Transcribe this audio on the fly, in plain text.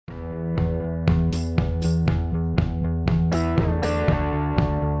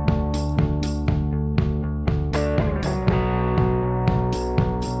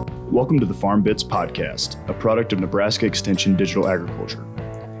Welcome to the Farm Bits Podcast, a product of Nebraska Extension Digital Agriculture.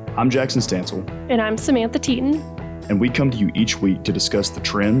 I'm Jackson Stansel. And I'm Samantha Teton. And we come to you each week to discuss the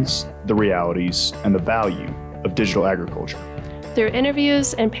trends, the realities, and the value of digital agriculture. Through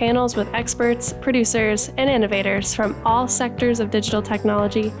interviews and panels with experts, producers, and innovators from all sectors of digital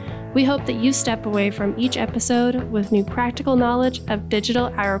technology, we hope that you step away from each episode with new practical knowledge of digital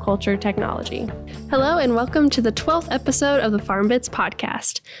agriculture technology. Hello and welcome to the 12th episode of the Farm Bits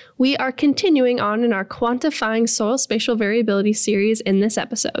Podcast. We are continuing on in our Quantifying Soil Spatial Variability series in this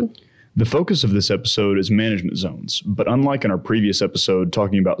episode. The focus of this episode is management zones, but unlike in our previous episode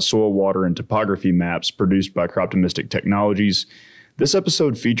talking about soil, water, and topography maps produced by Croptomistic Technologies, this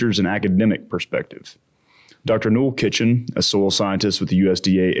episode features an academic perspective. Dr. Newell Kitchen, a soil scientist with the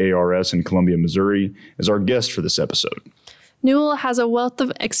USDA ARS in Columbia, Missouri, is our guest for this episode. Newell has a wealth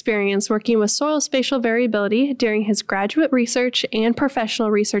of experience working with soil spatial variability during his graduate research and professional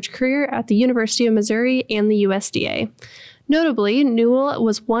research career at the University of Missouri and the USDA. Notably, Newell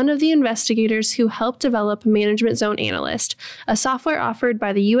was one of the investigators who helped develop Management Zone Analyst, a software offered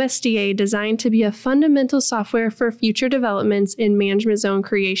by the USDA designed to be a fundamental software for future developments in management zone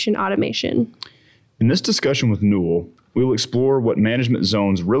creation automation. In this discussion with Newell, we will explore what management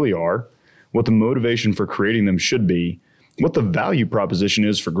zones really are, what the motivation for creating them should be, what the value proposition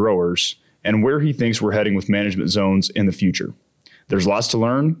is for growers, and where he thinks we're heading with management zones in the future. There's lots to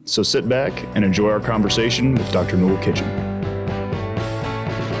learn, so sit back and enjoy our conversation with Dr. Newell Kitchen.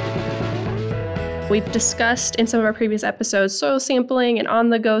 We've discussed in some of our previous episodes soil sampling and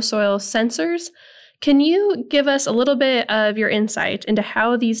on-the-go soil sensors. Can you give us a little bit of your insight into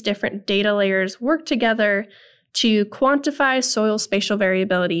how these different data layers work together to quantify soil spatial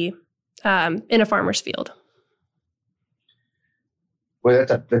variability in a farmer's field? Well,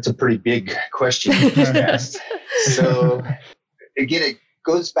 that's a pretty big question you just asked. So again, it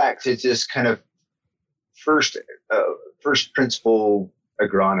goes back to just kind of first principle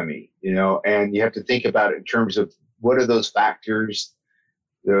agronomy, and you have to think about it in terms of what are those factors,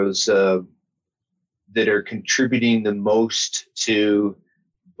 those that are contributing the most to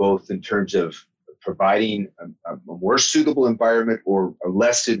both in terms of providing a more suitable environment or a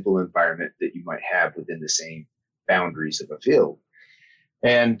less suitable environment that you might have within the same boundaries of a field.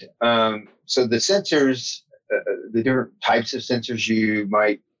 And so the sensors, the different types of sensors you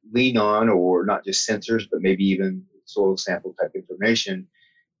might lean on, or not just sensors, but maybe even soil sample type information,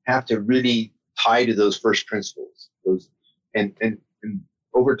 have to really tie to those first principles. And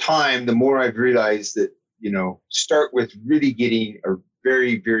over time, the more I've realized that, start with really getting a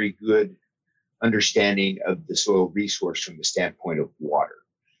very, very good understanding of the soil resource from the standpoint of water.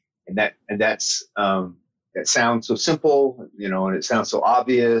 And that's that sounds so simple, and it sounds so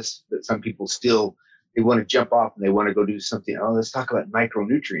obvious that some people still, they want to jump off and they want to go do something. Oh, let's talk about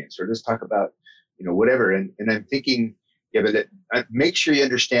micronutrients, or let's talk about, whatever. And I'm thinking, but make sure you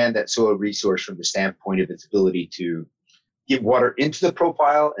understand that soil resource from the standpoint of its ability to get water into the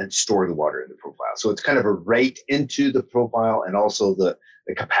profile and store the water in the profile. So it's kind of a rate into the profile and also the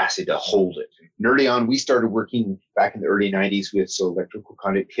capacity to hold it. And early on, we started working back in the early 90s with electrical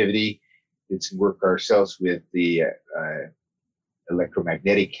conductivity. Did some work ourselves with the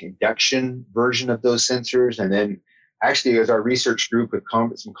electromagnetic induction version of those sensors. And then actually, as our research group with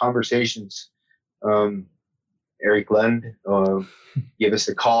some conversations, Eric Lund gave us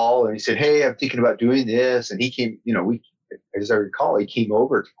a call and he said, "Hey, I'm thinking about doing this." And he came, as I recall, he came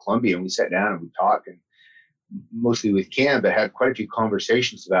over to Columbia and we sat down and we talked, and mostly with Cam, but had quite a few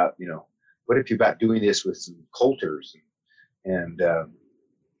conversations about, what if you're about doing this with some coulters? And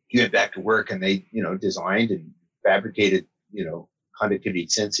he went back to work and they, designed and fabricated, conductivity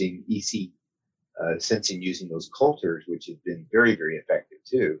sensing, EC sensing using those coulters, which have been very, very effective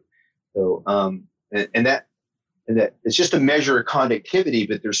too. So, and that it's just a measure of conductivity,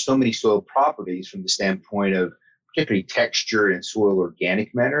 but there's so many soil properties from the standpoint of particularly texture and soil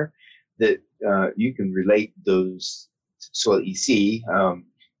organic matter that you can relate those soil EC.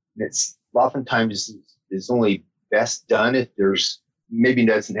 It's oftentimes is only best done if there's, maybe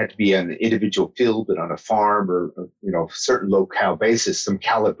doesn't have to be on an individual field, but on a farm or certain locale basis, some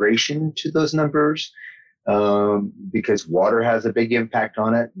calibration to those numbers, because water has a big impact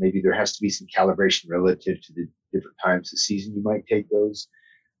on it. Maybe there has to be some calibration relative to the different times of season you might take those,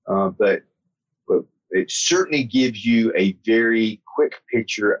 but it certainly gives you a very quick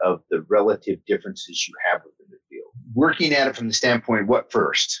picture of the relative differences you have within the field. Working at it from the standpoint, what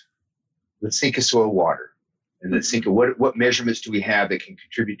first? Let's think of soil water. And let's think of what measurements do we have that can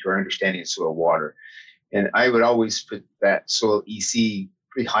contribute to our understanding of soil water. And I would always put that soil EC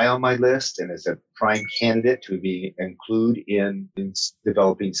pretty high on my list and is a prime candidate to be include in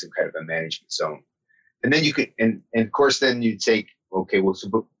developing some kind of a management zone. And then you could, and of course, then you'd say, okay, well,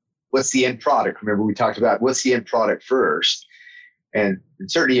 so what's the end product? Remember, we talked about what's the end product first. And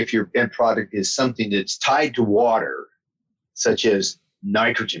certainly if your end product is something that's tied to water, such as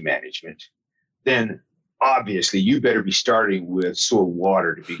nitrogen management, then obviously you better be starting with soil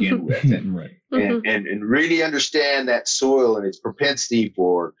water to begin with and, Right. and really understand that soil and its propensity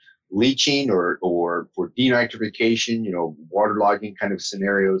for leaching or for denitrification, waterlogging kind of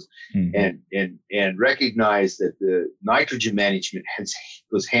scenarios, and recognize that the nitrogen management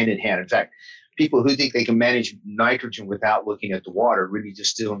goes hand in hand. In fact, people who think they can manage nitrogen without looking at the water really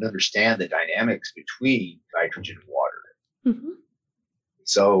just don't understand the dynamics between nitrogen and water. Mm-hmm.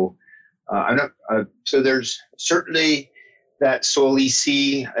 So, so there's certainly that soil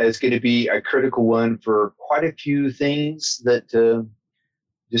EC is going to be a critical one for quite a few things that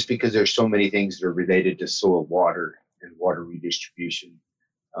just because there's so many things that are related to soil water and water redistribution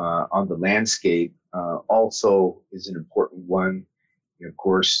on the landscape also is an important one. And of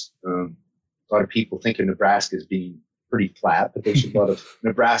course, a lot of people think of Nebraska as being pretty flat, but there's a lot of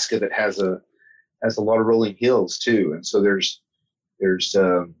Nebraska that has a lot of rolling hills too. And so there's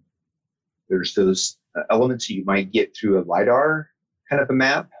those elements you might get through a LiDAR kind of a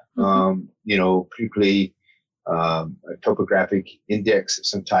map, particularly a topographic index of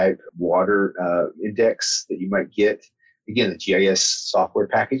some type, water index that you might get. Again, the GIS software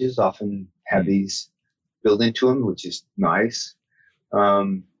packages often have these built into them, which is nice.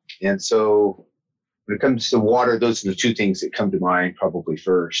 And so when it comes to water, those are the two things that come to mind probably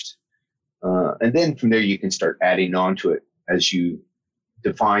first. And then from there, you can start adding on to it as you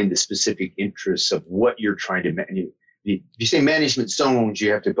define the specific interests of what you're trying to manage. If you say management zones,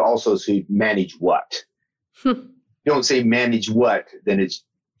 you have to also say manage what. You don't say manage what, then it's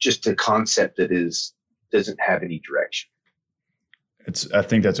just a concept that doesn't have any direction. I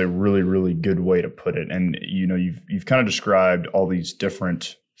think that's a really, really good way to put it. And you've kind of described all these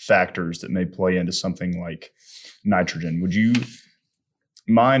different factors that may play into something like nitrogen. Would you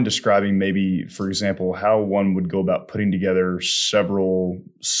mind describing maybe, for example, how one would go about putting together several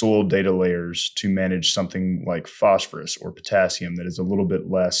soil data layers to manage something like phosphorus or potassium that is a little bit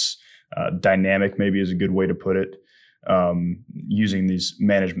less dynamic, maybe is a good way to put it, using these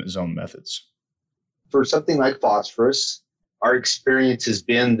management zone methods? For something like phosphorus, our experience has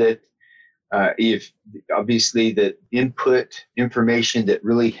been that if obviously the input information that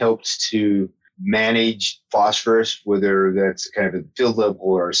really helps to manage phosphorus, whether that's kind of a field level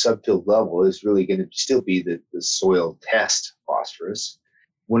or a subfield level, is really going to still be the soil test phosphorus.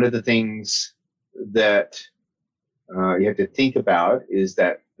 One of the things that you have to think about is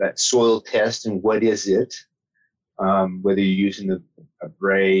that soil test and what is it, whether you're using a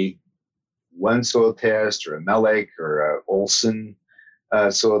Bray 1 soil test or a Melek or a Olson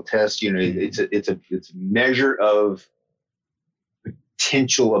soil test. It's a measure of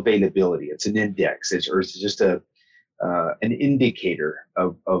potential availability. It's an index, it's just an indicator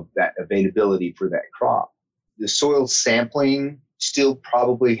of that availability for that crop. The soil sampling still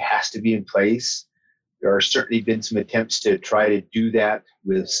probably has to be in place. There are certainly been some attempts to try to do that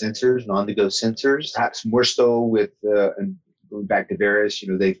with sensors, on-the-go sensors, perhaps more so with, and going back to Verus,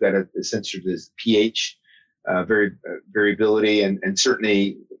 they've got a sensor that's pH variability, and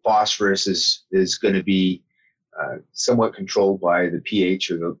certainly phosphorus is going to be somewhat controlled by the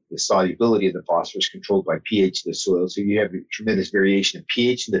pH, or the solubility of the phosphorus controlled by pH of the soil. So you have a tremendous variation of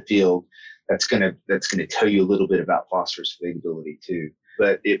pH in the field. That's going to tell you a little bit about phosphorus availability too.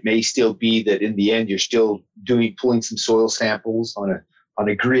 But it may still be that in the end, you're still pulling some soil samples on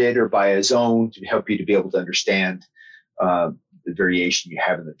a grid or by a zone to help you to be able to understand the variation you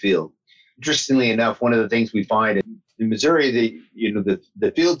have in the field. Interestingly enough, one of the things we find in Missouri,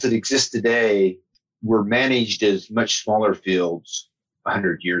 the fields that exist today were managed as much smaller fields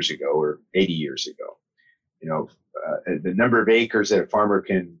 100 years ago or 80 years ago. The number of acres that a farmer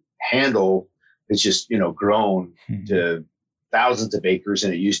can handle has just grown to thousands of acres,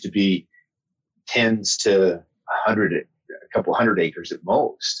 and it used to be tens to a couple hundred acres at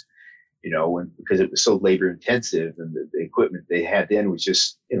most. Because it was so labor intensive, and the equipment they had then was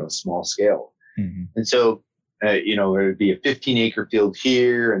just, small scale. Mm-hmm. And so, it would be a 15-acre field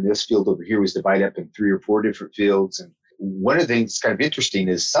here, and this field over here was divided up in 3 or 4 different fields. And one of the things that's kind of interesting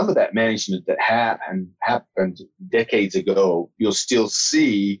is some of that management that happened decades ago, you'll still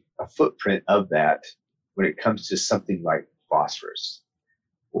see a footprint of that when it comes to something like phosphorus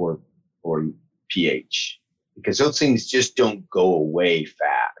or pH, because those things just don't go away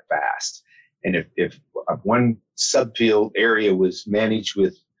fast. And if one subfield area was managed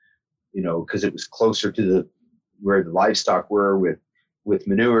with, because it was closer to where the livestock were with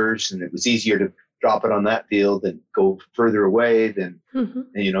manures, and it was easier to drop it on that field than go further away. Then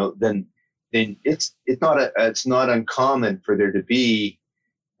it's not uncommon for there to be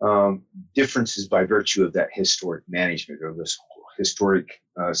differences by virtue of that historic management or this historic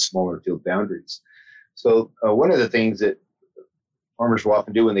smaller field boundaries. So one of the things that farmers will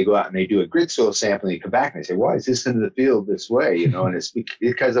often do when they go out and they do a grid soil sampling, they come back and they say, why is this into the field this way? And it's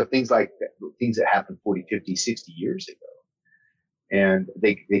because of things that happened 40, 50, 60 years ago. And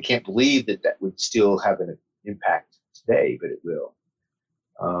they can't believe that would still have an impact today, but it will.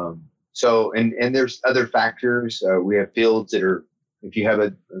 And there's other factors. We have fields that are, if you have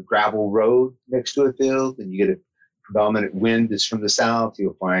a gravel road next to a field and you get a predominant wind that's from the south,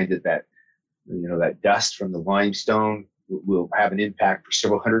 you'll find that dust from the limestone will have an impact for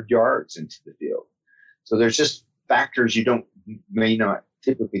several hundred yards into the field. So there's just factors you may not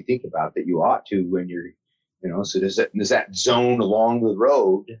typically think about that you ought to when you're, so does that zone along the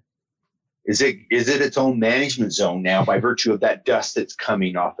road, is it its own management zone now by virtue of that dust that's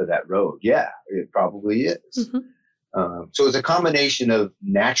coming off of that road? Yeah, it probably is. Mm-hmm. So it's a combination of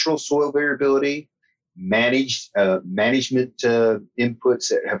natural soil variability, management inputs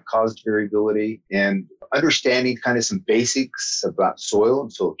that have caused variability, and understanding kind of some basics about soil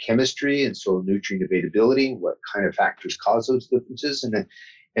and soil chemistry and soil nutrient availability, what kind of factors cause those differences, and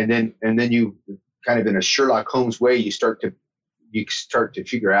then you kind of in a Sherlock Holmes way, you start to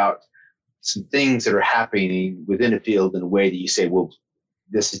figure out some things that are happening within a field in a way that you say, well,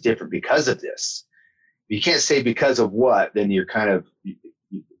 this is different because of this. If you can't say because of what, then you're kind of,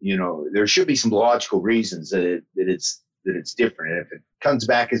 there should be some logical reasons that it's different. And if it comes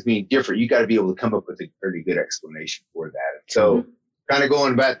back as being different, you got to be able to come up with a pretty good explanation for that. So kind of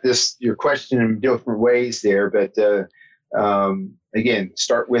going about your question in different ways there, but again,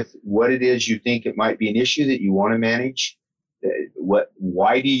 start with what it is you think it might be an issue that you want to manage.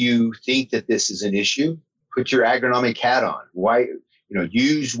 Why do you think that this is an issue? Put your agronomic hat on. Why,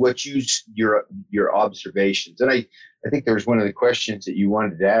 use your observations. And I think there was one of the questions that you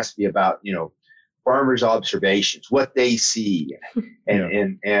wanted to ask me about, farmers' observations, what they see.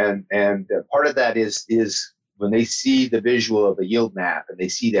 And part of that is when they see the visual of a yield map and they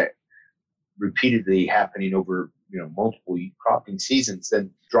see that repeatedly happening over, multiple cropping seasons, then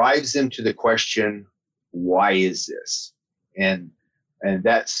drives them to the question, why is this? And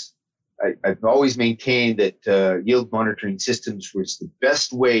that's, I've always maintained that yield monitoring systems was the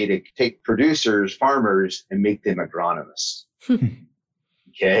best way to take producers, farmers, and make them agronomists.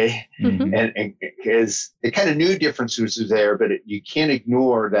 Okay. Mm-hmm. And because they kind of knew differences was there, but you can't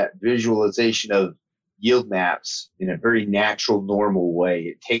ignore that visualization of yield maps in a very natural, normal way.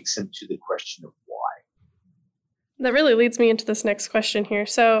 It takes them to the question of why. That really leads me into this next question here.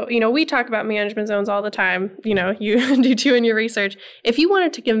 So, we talk about management zones all the time. You do too in your research. If you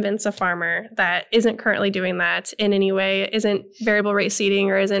wanted to convince a farmer that isn't currently doing that in any way, isn't variable rate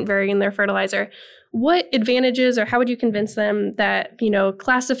seeding or isn't varying their fertilizer, what advantages or how would you convince them that,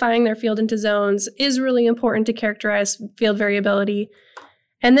 classifying their field into zones is really important to characterize field variability?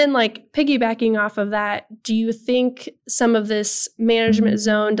 And then piggybacking off of that, do you think some of this management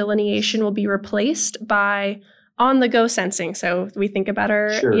zone delineation will be replaced by on-the-go sensing? So we think about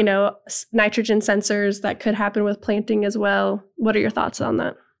our, nitrogen sensors that could happen with planting as well. What are your thoughts on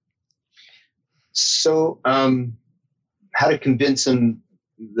that? So how to convince them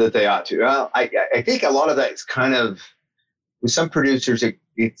that they ought to? Well, I think a lot of that is kind of, with some producers,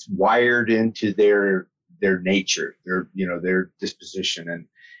 it's wired into their nature, their disposition.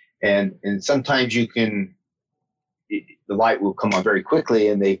 And sometimes the light will come on very quickly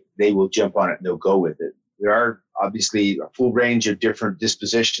and they will jump on it and they'll go with it. There are obviously a full range of different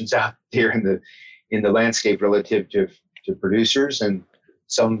dispositions out there in the landscape relative to producers, and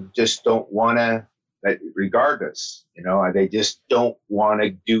some just don't want to, regardless, they just don't want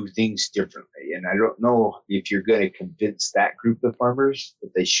to do things differently. And I don't know if you're going to convince that group of farmers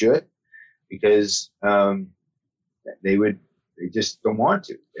that they should, because they just don't want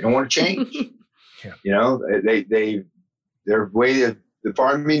to. They don't want to change. Their way of the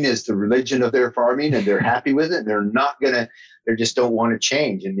farming is the religion of their farming, and they're happy with it. And they just don't want to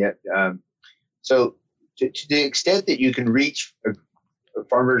change. And yet, so to the extent that you can reach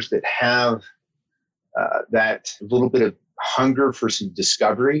farmers that have that little bit of hunger for some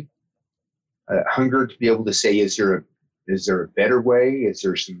discovery, hunger to be able to say, is there a better way? Is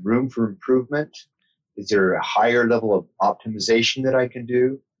there some room for improvement? Is there a higher level of optimization that I can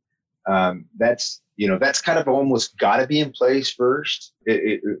do? That's kind of almost got to be in place first.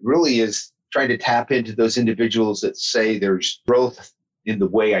 It really is trying to tap into those individuals that say there's growth in the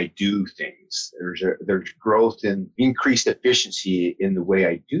way I do things. There's growth in increased efficiency in the way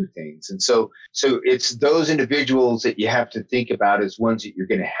I do things. And so it's those individuals that you have to think about as ones that you're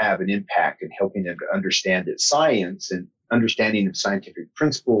going to have an impact in helping them to understand that science and understanding of scientific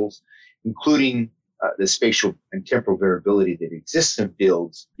principles, including the spatial and temporal variability that exists in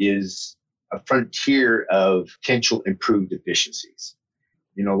fields, is a frontier of potential improved efficiencies.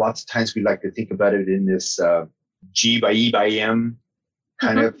 Lots of times we like to think about it in this G by E by M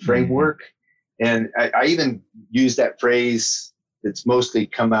kind of framework. And I even use that phrase that's mostly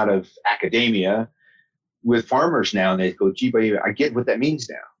come out of academia with farmers now, and they go, G by E. I get what that means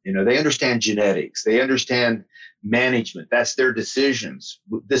now. They understand genetics. They understand management. That's their decisions.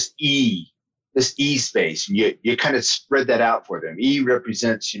 This E space, and you kind of spread that out for them. E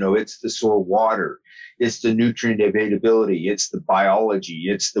represents, it's the soil water, it's the nutrient availability, it's the biology,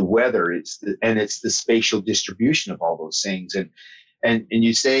 it's the weather, it's the spatial distribution of all those things. And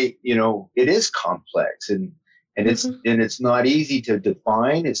you say, it is complex and it's not easy to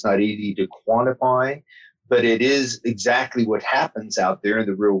define. It's not easy to quantify, but it is exactly what happens out there in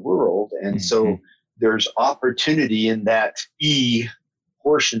the real world. And so there's opportunity in that E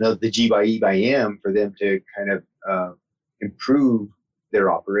portion of the G by E by M for them to kind of improve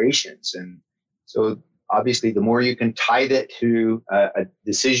their operations. And so obviously the more you can tie that to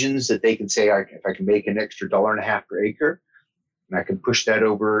decisions that they can say, if I can make an extra $1.50 per acre, and I can push that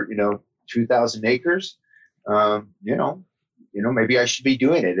over, 2,000 acres, maybe I should be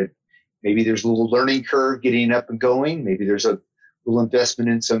doing it. Maybe there's a little learning curve getting up and going. Maybe there's a little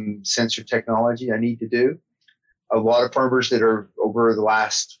investment in some sensor technology I need to do. A lot of farmers that are over the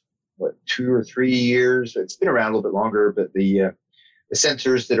last, 2 or 3 years, it's been around a little bit longer, but the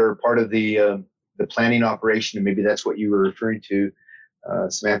sensors that are part of the planning operation, and maybe that's what you were referring to,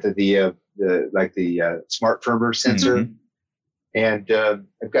 Samantha, the smart firmer sensor. And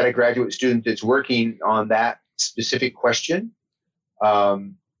I've got a graduate student that's working on that specific question.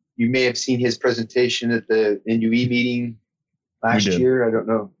 You may have seen his presentation at the NUE meeting last year. I don't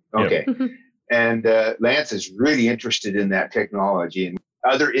know. Okay. Yep. And Lance is really interested in that technology, and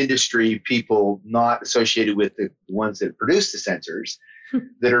other industry people not associated with the ones that produce the sensors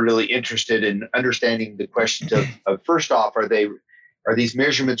that are really interested in understanding the questions of first off, are these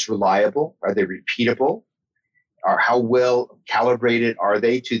measurements reliable? Are they repeatable? Or how well calibrated are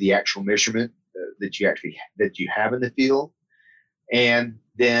they to the actual measurement that you have in the field? And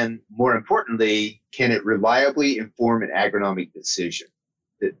then more importantly, can it reliably inform an agronomic decision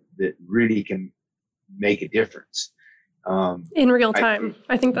that really can make a difference? In real time.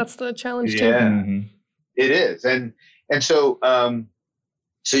 I think that's the challenge too. Yeah, it is. And so,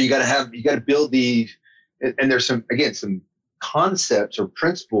 so you got to build and there's some concepts or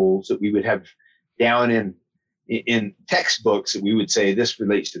principles that we would have down in textbooks that we would say this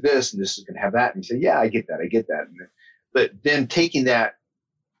relates to this and this is going to have that. And you say, yeah, I get that. But then taking that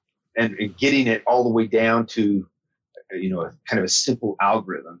and getting it all the way down to, a kind of a simple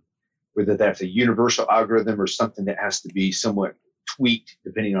algorithm, whether that's a universal algorithm or something that has to be somewhat tweaked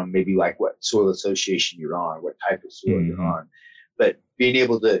depending on maybe like what soil association you're on, what type of soil you're on. But being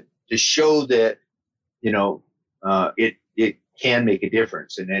able to show that, it can make a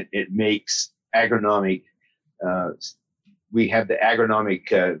difference, and it makes agronomic, we have the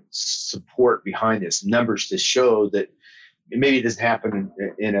agronomic support behind this, numbers to show that maybe it doesn't happen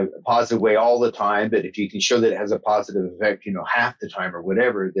in a positive way all the time, but if you can show that it has a positive effect, half the time or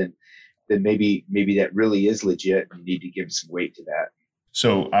whatever, then maybe that really is legit, and you need to give some weight to that.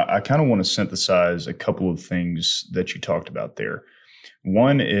 So I kind of want to synthesize a couple of things that you talked about there.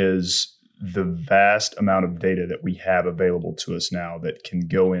 One is the vast amount of data that we have available to us now that can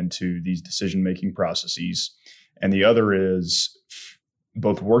go into these decision-making processes. And the other is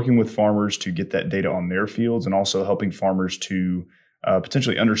both working with farmers to get that data on their fields and also helping farmers to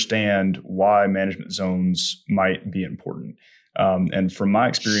potentially understand why management zones might be important. And from my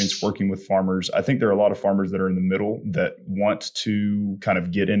experience working with farmers, I think there are a lot of farmers that are in the middle that want to kind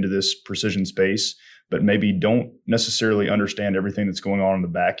of get into this precision space, but maybe don't necessarily understand everything that's going on the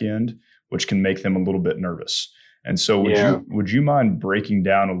back end, which can make them a little bit nervous. And so would you mind breaking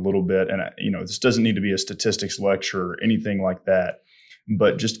down a little bit? And, this doesn't need to be a statistics lecture or anything like that,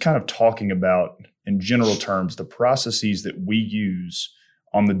 but just kind of talking about, in general terms, the processes that we use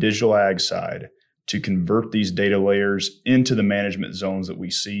on the digital ag side to convert these data layers into the management zones that we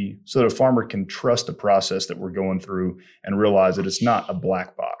see so that a farmer can trust the process that we're going through and realize that it's not a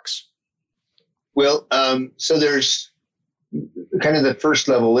black box. Well, so there's kind of the first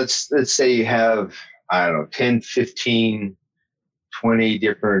level. Let's say you have, 10, 15, 20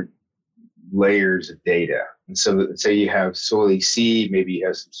 different layers of data. And so let's say you have soil EC, maybe you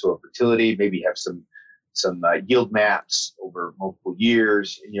have some soil fertility, maybe you have some yield maps over multiple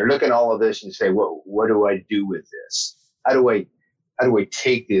years, and you're looking at all of this and you say, well, what do I do with this? How do I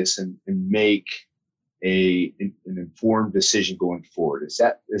take this and make an informed decision going forward? Is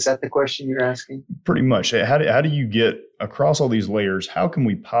that the question you're asking? Pretty much. How do you get across all these layers? How can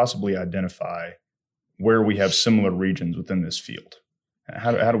we possibly identify where we have similar regions within this field?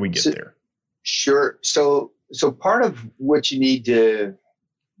 How do we get there? Sure. So part of what you need to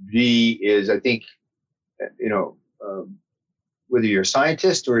be is, I think, whether you're a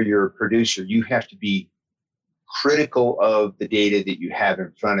scientist or you're a producer, you have to be critical of the data that you have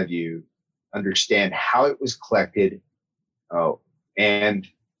in front of you, understand how it was collected, and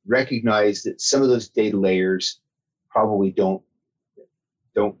recognize that some of those data layers probably don't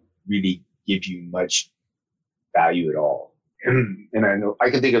really give you much value at all. And I know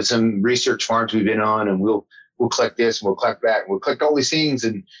I can think of some research farms we've been on, and we'll collect this and we'll collect that and we'll collect all these things,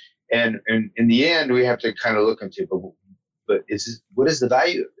 and in the end we have to kind of look into, but what is the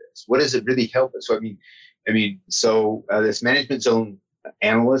value of this? What does it really help us? So this management zone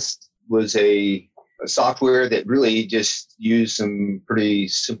analyst was a software that really just used some pretty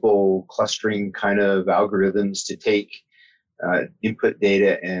simple clustering kind of algorithms to take input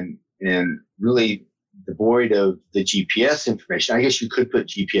data and really devoid of the GPS information. I guess you could put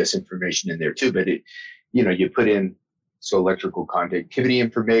GPS information in there too, but you put in soil electrical conductivity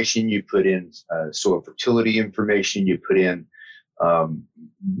information, you put in soil fertility information, you put in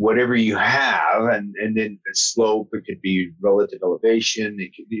whatever you have, and then the slope, it could be relative elevation,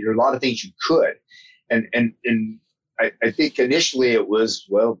 there are a lot of things you could. And I think initially it was,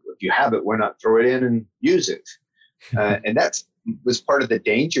 well, if you have it, why not throw it in and use it? And that was part of the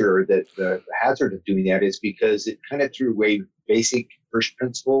danger, that the hazard of doing that is because it kind of threw away basic first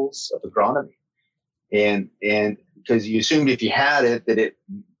principles of agronomy. And because you assumed if you had it, that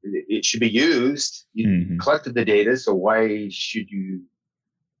it should be used. You collected the data, so why should you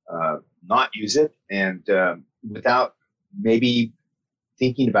not use it? And without maybe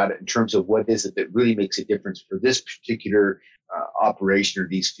thinking about it in terms of what is it that really makes a difference for this particular operation or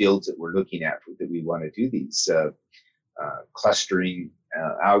these fields that we're looking at, that we want to do these clustering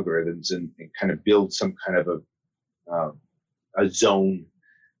algorithms and kind of build some kind of a zone,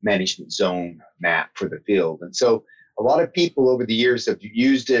 management zone map for the field. And so a lot of people over the years have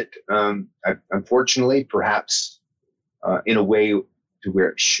used it, unfortunately, perhaps in a way to where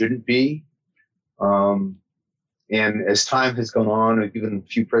it shouldn't be. And as time has gone on, I've given a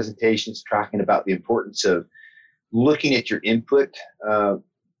few presentations talking about the importance of looking at your input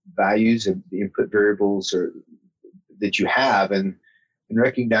values and the input variables that you have, and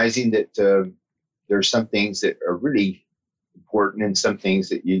recognizing that there are some things that are really important and some things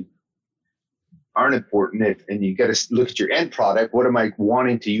that you aren't important. And you got to look at your end product. What am I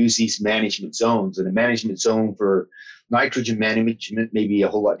wanting to use these management zones? And a management zone for nitrogen management may be a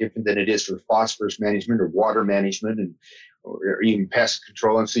whole lot different than it is for phosphorus management or water management or even pest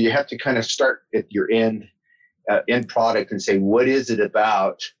control. And so you have to kind of start at your end product and say, what is it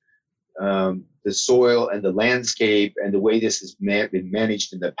about the soil and the landscape and the way this has been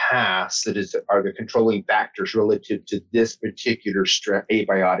managed in the past that are the controlling factors relative to this particular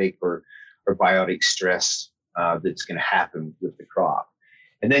abiotic or biotic stress that's going to happen with the crop.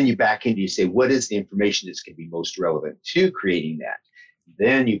 And then you back into, you say, what is the information that's going to be most relevant to creating that?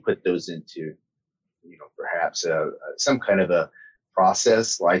 Then you put those into, perhaps some kind of a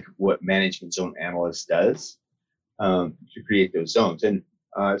process like what management zone analyst does to create those zones. And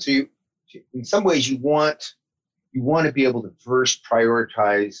so in some ways, you want to be able to first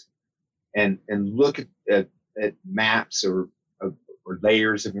prioritize and look at maps or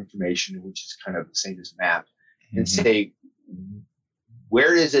layers of information, which is kind of the same as map, and say,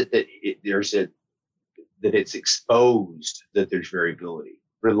 where is it that it's exposed, that there's variability,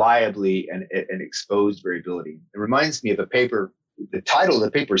 reliably and exposed variability. It reminds me of a paper. The title of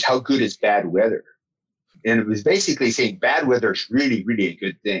the paper is "How Good is Bad Weather?" And it was basically saying bad weather is really, really a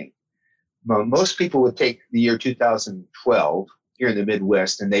good thing. Well, most people would take the year 2012 here in the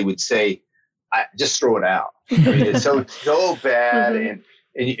Midwest and they would say, just throw it out. I mean, it's so bad.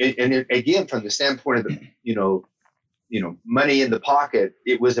 And again, from the standpoint of money in the pocket,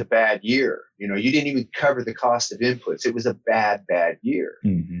 it was a bad year. You didn't even cover the cost of inputs. It was a bad year.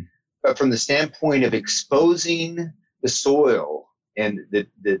 Mm-hmm. But from the standpoint of exposing the soil and the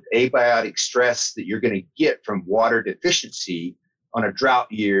abiotic stress that you're going to get from water deficiency on a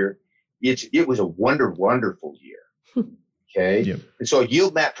drought year, it was a wonderful year. Okay. Yep. And so a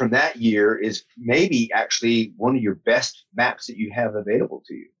yield map from that year is maybe actually one of your best maps that you have available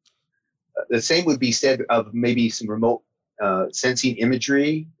to you. The same would be said of maybe some remote sensing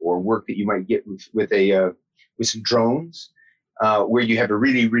imagery or work that you might get with some drones, where you have a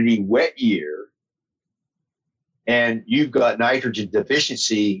really, really wet year and you've got nitrogen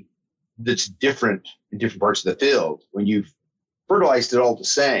deficiency that's different in different parts of the field. When you've fertilized it all the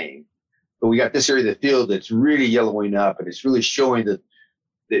same, but we got this area of the field that's really yellowing up, and it's really showing that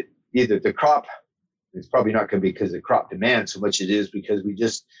either the crop, it's probably not going to be because of the crop demand so much, it is because we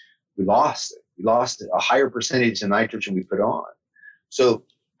lost it. We lost a higher percentage of nitrogen we put on. So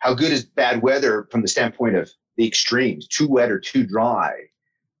how good is bad weather from the standpoint of the extremes, too wet or too dry,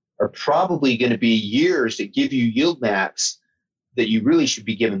 are probably going to be years that give you yield maps that you really should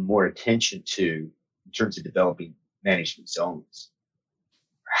be giving more attention to in terms of developing management zones.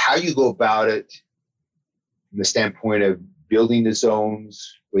 How you go about it from the standpoint of building the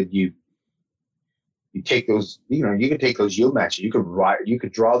zones, when you take those, you can take those yield maps, you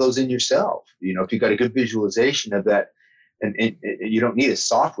could draw those in yourself. If you've got a good visualization of that, and you don't need a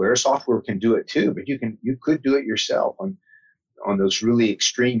software. Software can do it too, but you could do it yourself on those really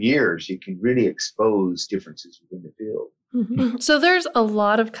extreme years. You can really expose differences within the field. Mm-hmm. So there's a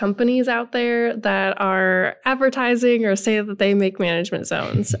lot of companies out there that are advertising or say that they make management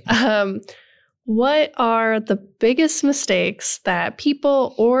zones. What are the biggest mistakes that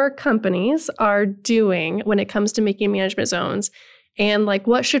people or companies are doing when it comes to making management zones? And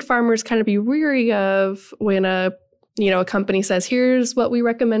what should farmers kind of be weary of when a company says, here's what we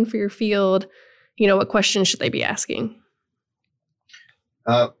recommend for your field? What questions should they be asking?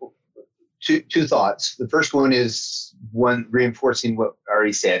 Two thoughts. The first one is reinforcing what I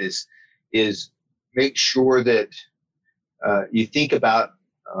already said is make sure that you think about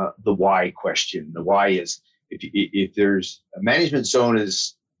the why question. The why is if there's a management zone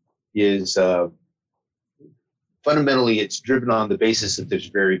is fundamentally it's driven on the basis that there's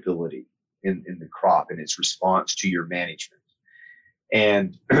variability in the crop and its response to your management.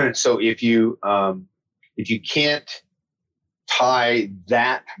 And so if you can't tie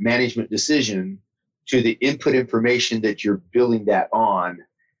that management decision to the input information that you're building that on,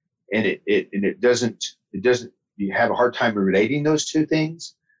 and it doesn't, you have a hard time relating those two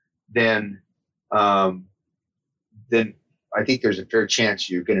things, then I think there's a fair chance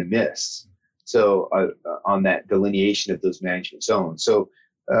you're going to miss. So on that delineation of those management zones. So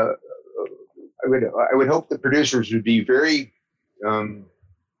I would hope the producers would be very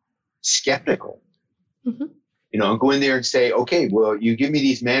skeptical. Mm-hmm. And go in there and say, okay, well, you give me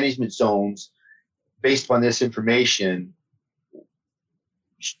these management zones based upon this information.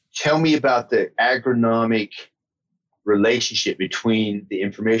 Tell me about the agronomic relationship between the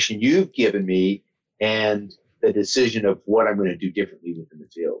information you've given me and the decision of what I'm going to do differently within the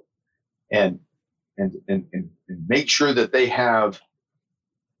field, and make sure that they have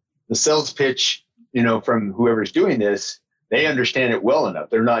the sales pitch, from whoever's doing this. They understand it well enough.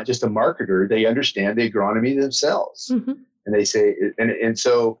 They're not just a marketer. They understand the agronomy themselves. Mm-hmm. And they say, and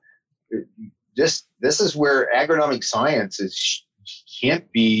so this is where agronomic science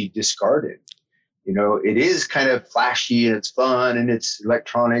can't be discarded. It is kind of flashy and it's fun and it's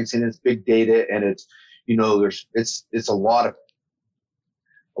electronics and it's big data and it's, it's a lot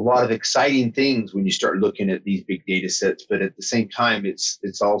of exciting things when you start looking at these big data sets. But at the same time,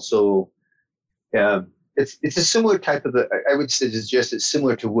 it's also, it's a similar type of I would suggest it's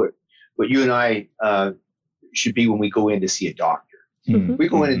similar to what you and I should be when we go in to see a doctor. Mm-hmm. We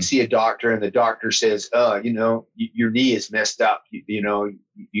go in and see a doctor and the doctor says, your knee is messed up.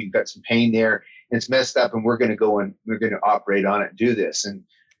 You've got some pain there and it's messed up and we're going to go and we're going to operate on it and do this.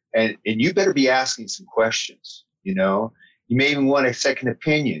 And you better be asking some questions. You may even want a second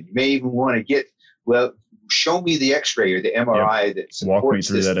opinion. You may even want to get, show me the x-ray or the MRI that supports walk me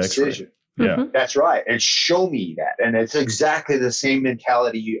through this that decision. X-ray. Yeah, Mm-hmm. That's right. And show me that. And it's exactly the same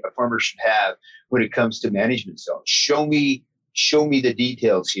mentality a farmer should have when it comes to management zones. Show me the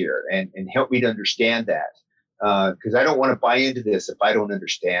details here and help me to understand that. Because I don't want to buy into this if I don't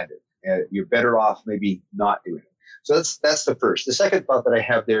understand it. You're better off maybe not doing it. So that's the first. The second thought that I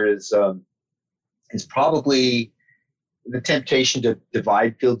have there is probably the temptation to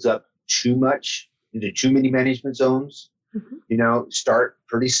divide fields up too much into too many management zones. Mm-hmm. Start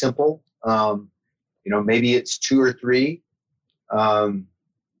pretty simple. Maybe it's 2 or 3,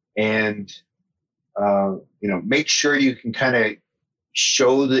 and make sure you can kind of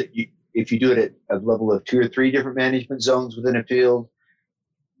show that if you do it at a level of 2 or 3 different management zones within a field,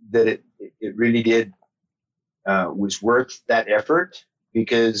 that it really was worth that effort,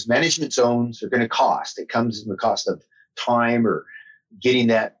 because management zones are going to cost. It comes in the cost of time or getting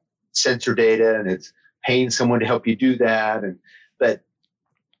that sensor data, and it's paying someone to help you do that. But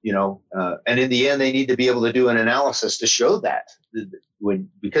and in the end, they need to be able to do an analysis to show that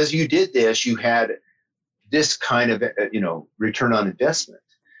because you did this, you had this kind of, return on investment.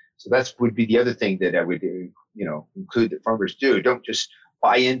 So that would be the other thing that I would, include that farmers do. Don't just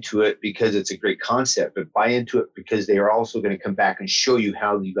buy into it because it's a great concept, but buy into it because they are also going to come back and show you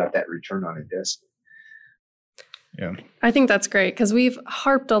how you got that return on investment. Yeah. I think that's great because we've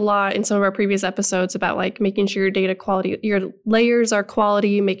harped a lot in some of our previous episodes about like making sure your data quality, your layers are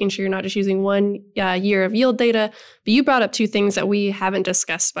quality, making sure you're not just using 1 year of yield data. But you brought up 2 things that we haven't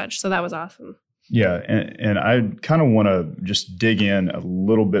discussed much. So that was awesome. Yeah. And I kind of want to just dig in a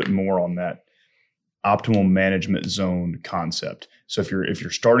little bit more on that optimal management zone concept. So if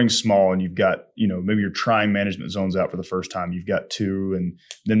you're starting small and you've got, maybe you're trying management zones out for the first time, you've got 2, and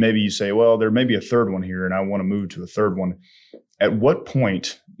then maybe you say, well, there may be a third one here and I want to move to a third one. At what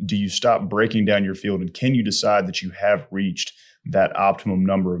point do you stop breaking down your field, and can you decide that you have reached that optimum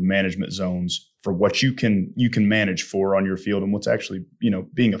number of management zones for what you can manage for on your field and what's actually,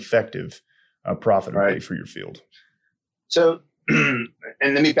 being effective profitably for your field? So, and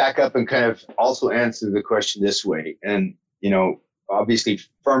let me back up and kind of also answer the question this way. And, obviously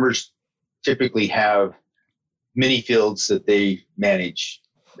farmers typically have many fields that they manage.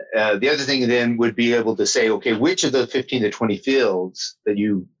 The other thing then would be able to say, okay, which of the 15 to 20 fields that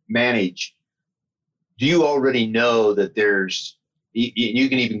you manage, do you already know that there's, you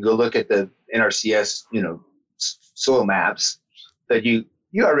can even go look at the NRCS, soil maps that you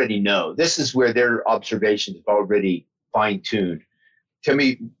already know. This is where their observations have already fine-tuned. Show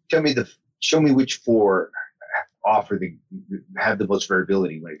me which 4 have the most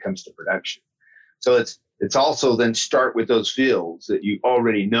variability when it comes to production. So it's also then start with those fields that you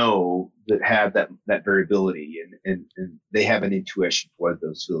already know that have that variability and they have an intuition for what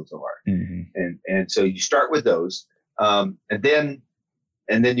those fields are. Mm-hmm. And so you start with those. And then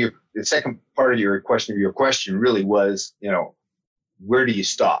the second part of your question really was, where do you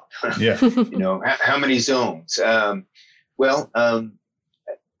stop? Yeah. How many zones?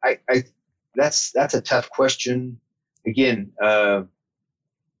 That's a tough question. Again, and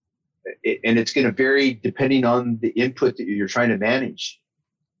it's going to vary depending on the input that you're trying to manage.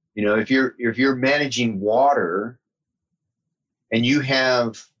 If you're managing water, and you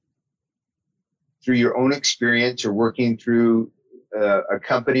have, through your own experience or working through a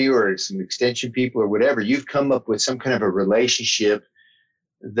company or some extension people or whatever, you've come up with some kind of a relationship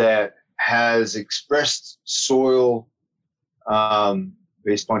that has expressed soil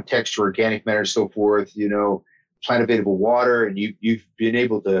based on texture, organic matter, so forth, plant available water, and you've been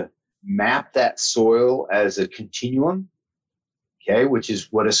able to map that soil as a continuum, okay, which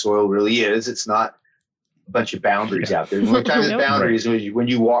is what a soil really is. It's not a bunch of boundaries out there. The only time there's boundaries is when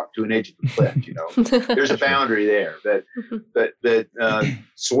you walk to an edge of the cliff, there's a boundary there. But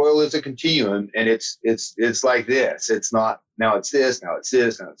soil is a continuum, and it's like this. It's not, now it's this, now it's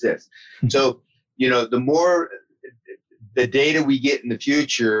this, now it's this. So, the more the data we get in the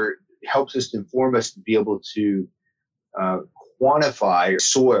future helps us to inform us to be able to quantify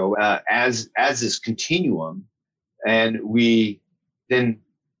soil as this continuum, and we then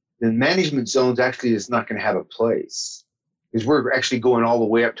the management zones actually is not going to have a place, because we're actually going all the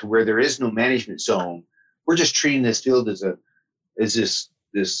way up to where there is no management zone. We're just treating this field as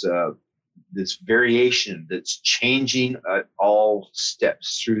this variation that's changing at all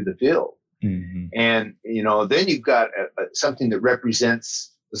steps through the field. Mm-hmm. And then you've got something that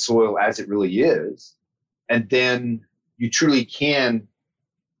represents the soil as it really is, and then you truly can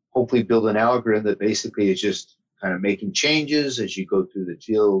hopefully build an algorithm that basically is just kind of making changes as you go through the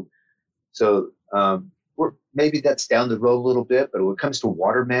field. So maybe that's down the road a little bit, but when it comes to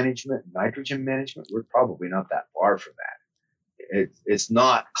water management, nitrogen management, we're probably not that far from that. It's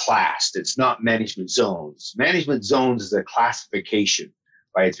not classed. It's not management zones. Management zones is a classification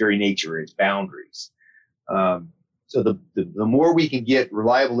by its very nature, its boundaries. So the more we can get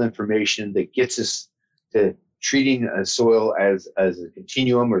reliable information that gets us to treating a soil as a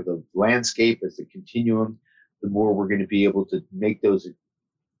continuum, or the landscape as a continuum, the more we're going to be able to make those.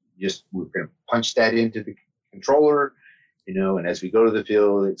 We're going to punch that into the controller, and as we go to the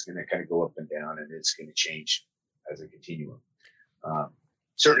field, it's going to kind of go up and down, and it's going to change as a continuum.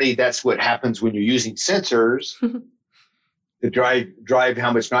 Certainly, that's what happens when you're using sensors to drive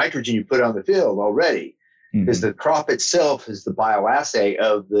how much nitrogen you put on the field already, because the crop itself is the bioassay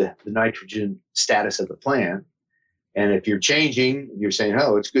of the nitrogen status of the plant. And if you're changing, you're saying,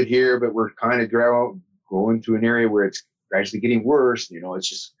 oh, it's good here, but we're kind of going to an area where it's gradually getting worse. It's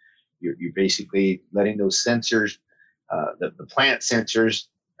just, you're basically letting those sensors, the plant sensors,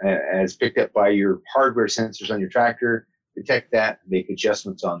 as picked up by your hardware sensors on your tractor, detect that, make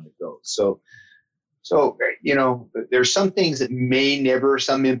adjustments on the go. So, there's some things that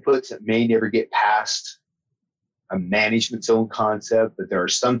some inputs that may never get past a management zone concept, but there are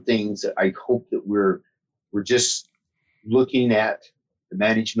some things that I hope that we're just looking at the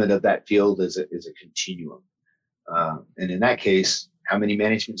management of that field as a continuum. And in that case, how many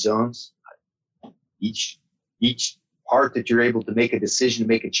management zones? Each part that you're able to make a decision to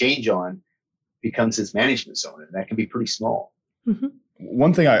make a change on becomes its management zone, and that can be pretty small. Mm-hmm.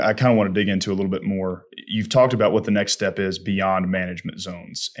 One thing I kind of want to dig into a little bit more, you've talked about what the next step is beyond management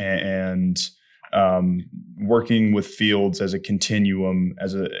zones and working with fields as a continuum,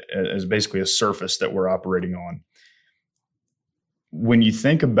 as basically a surface that we're operating on. When you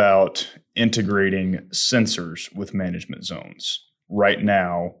think about integrating sensors with management zones right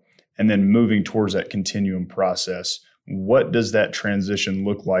now, and then moving towards that continuum process, what does that transition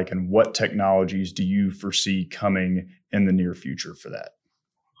look like, and what technologies do you foresee coming in the near future for that?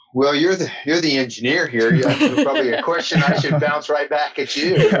 Well, you're the engineer here. That's probably a question I should bounce right back at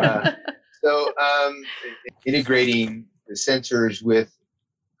you. So integrating the sensors with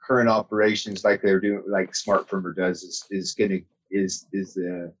current operations, like they're doing, like SmartFirmer does, is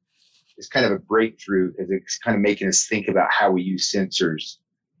kind of a breakthrough, because it's kind of making us think about how we use sensors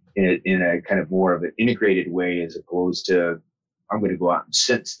in a kind of more of an integrated way, as opposed to, I'm going to go out and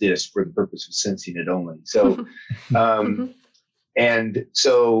sense this for the purpose of sensing it only. So, and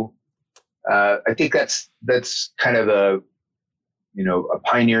so I think that's kind of a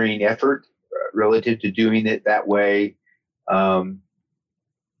pioneering effort relative to doing it that way. I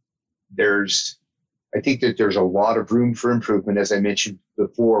think that there's a lot of room for improvement, as I mentioned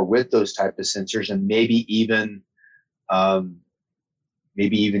before, with those type of sensors, and maybe even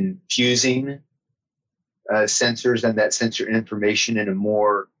fusing sensors and that sensor information in a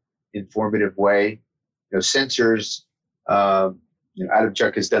more informative way. Sensors, Adam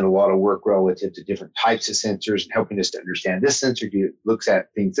Chuck has done a lot of work relative to different types of sensors and helping us to understand this sensor looks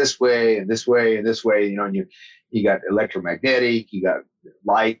at things this way and this way and this way. And you got electromagnetic, you got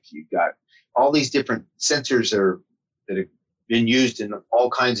light, you got all these different sensors that have been used in all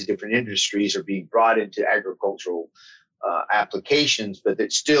kinds of different industries are being brought into agricultural applications, but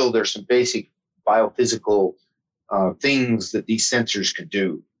that still there's some basic biophysical things that these sensors can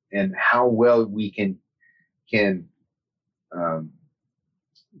do, and how well we can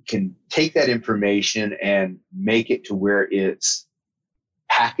take that information and make it to where it's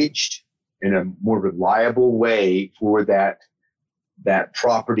packaged in a more reliable way for that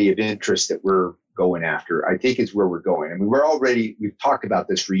property of interest that we're going after, I think is where we're going. I mean, we've talked about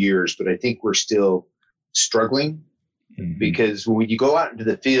this for years, but I think we're still struggling, because when you go out into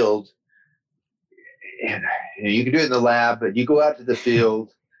the field, and you can do it in the lab, but you go out to the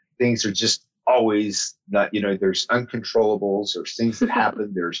field, things are just always not, there's uncontrollables, there's things that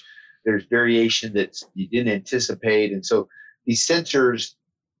happen, there's variation that you didn't anticipate. And so these sensors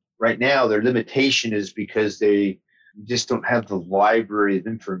right now, their limitation is because they just don't have the library of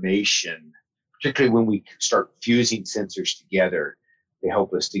information, particularly when we start fusing sensors together to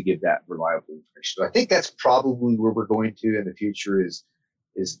help us to give that reliable information. So I think that's probably where we're going to in the future, is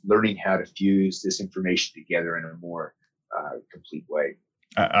learning how to fuse this information together in a more complete way.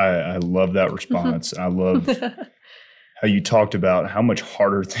 I love that response. I love how you talked about how much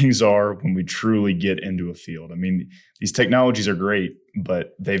harder things are when we truly get into a field. I mean, these technologies are great,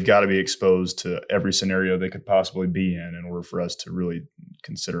 but they've got to be exposed to every scenario they could possibly be in order for us to really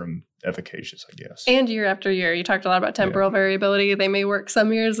consider them efficacious, I guess. And year after year, you talked a lot about temporal variability. They may work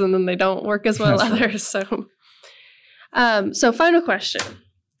some years and then they don't work as well others. Right. So final question.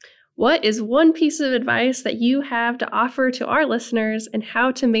 What is one piece of advice that you have to offer to our listeners and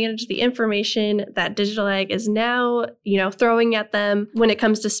how to manage the information that Digital Ag is now, throwing at them when it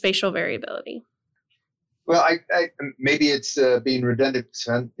comes to spatial variability? Well, I maybe it's being redundant to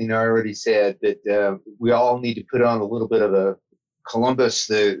something I already said, that we all need to put on a little bit of a Columbus,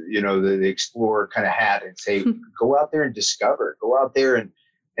 the explorer kind of hat, and say, go out there and discover. Go out there and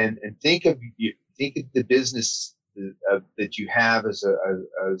think of the business that you have as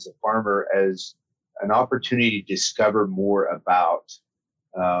a farmer as an opportunity to discover more about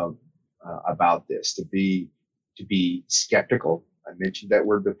this, to be skeptical. I mentioned that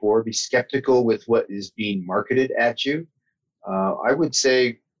word before. Be skeptical with what is being marketed at you. I would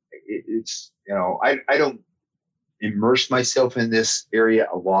say it's I don't immerse myself in this area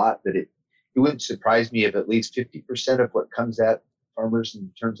a lot, but it wouldn't surprise me if at least 50% of what comes at farmers in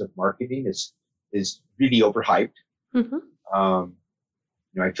terms of marketing is really overhyped. Mm-hmm.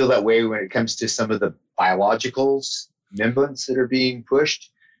 I feel that way when it comes to some of the biologicals, membranes that are being pushed.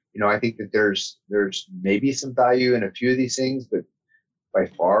 I think that there's maybe some value in a few of these things, but by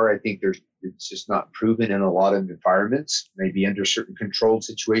far, I think it's just not proven in a lot of environments. Maybe under certain controlled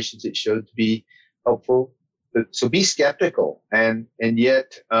situations, it showed to be helpful. So be skeptical and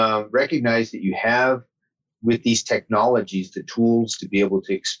yet recognize that you have with these technologies the tools to be able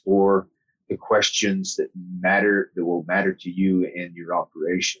to explore the questions that will matter to you and your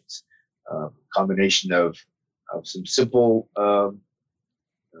operations. Combination of some simple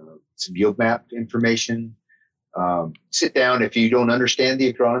some yield map information. Sit down if you don't understand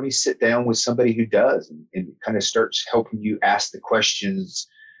the agronomy. Sit down with somebody who does and kind of starts helping you ask the questions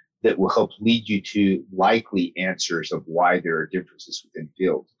that will help lead you to likely answers of why there are differences within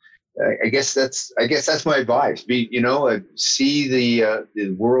fields. I guess that's my advice. See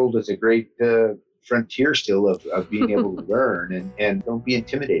the world as a great frontier still of being able to learn and don't be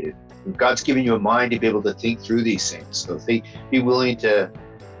intimidated. God's given you a mind to be able to think through these things. So be willing to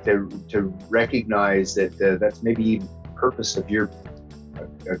recognize that that's maybe the purpose of your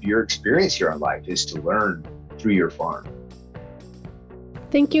experience here on life is to learn through your farm.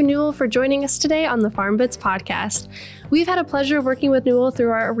 Thank you, Newell, for joining us today on the Farm Bits podcast. We've had a pleasure working with Newell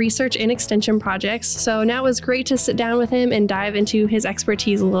through our research and extension projects, so now it was great to sit down with him and dive into his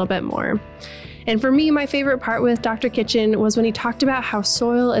expertise a little bit more. And for me, my favorite part with Dr. Kitchen was when he talked about how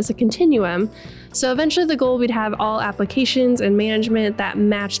soil is a continuum. So eventually the goal would have all applications and management that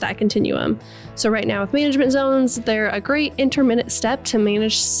match that continuum. So right now with management zones, they're a great intermittent step to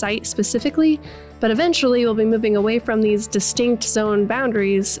manage site specifically, but eventually we'll be moving away from these distinct zone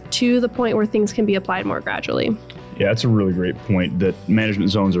boundaries to the point where things can be applied more gradually. Yeah, that's a really great point, that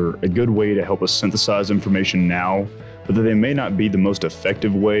management zones are a good way to help us synthesize information now, but that they may not be the most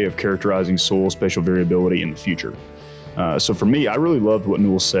effective way of characterizing soil spatial variability in the future. So for me, I really loved what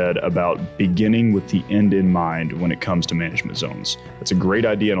Newell said about beginning with the end in mind when it comes to management zones. That's a great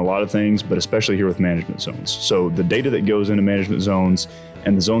idea in a lot of things, but especially here with management zones. So the data that goes into management zones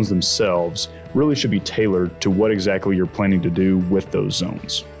and the zones themselves really should be tailored to what exactly you're planning to do with those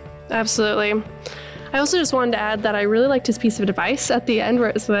zones. Absolutely. I also just wanted to add that I really liked his piece of advice at the end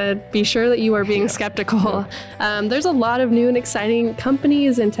where it said, be sure that you are being skeptical. There's a lot of new and exciting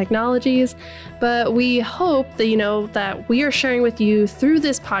companies and technologies, but we hope that, that we are sharing with you through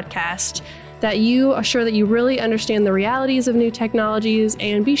this podcast that you are sure that you really understand the realities of new technologies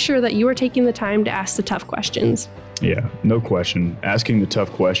and be sure that you are taking the time to ask the tough questions. Yeah, no question. Asking the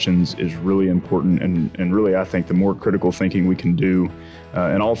tough questions is really important. And really, I think the more critical thinking we can do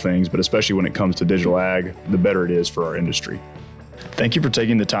in all things, but especially when it comes to digital ag, the better it is for our industry. Thank you for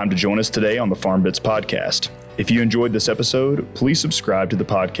taking the time to join us today on the Farm Bits podcast. If you enjoyed this episode, please subscribe to the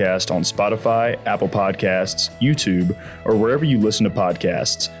podcast on Spotify, Apple Podcasts, YouTube, or wherever you listen to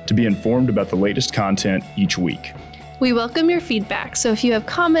podcasts to be informed about the latest content each week. We welcome your feedback, so if you have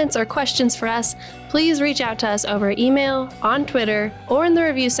comments or questions for us, please reach out to us over email, on Twitter, or in the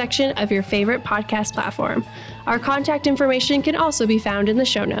review section of your favorite podcast platform. Our contact information can also be found in the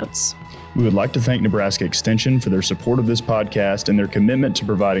show notes. We would like to thank Nebraska Extension for their support of this podcast and their commitment to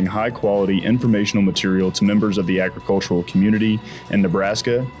providing high-quality informational material to members of the agricultural community in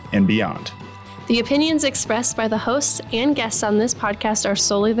Nebraska and beyond. The opinions expressed by the hosts and guests on this podcast are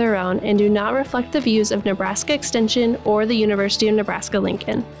solely their own and do not reflect the views of Nebraska Extension or the University of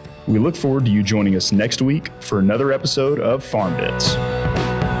Nebraska-Lincoln. We look forward to you joining us next week for another episode of Farm Bits.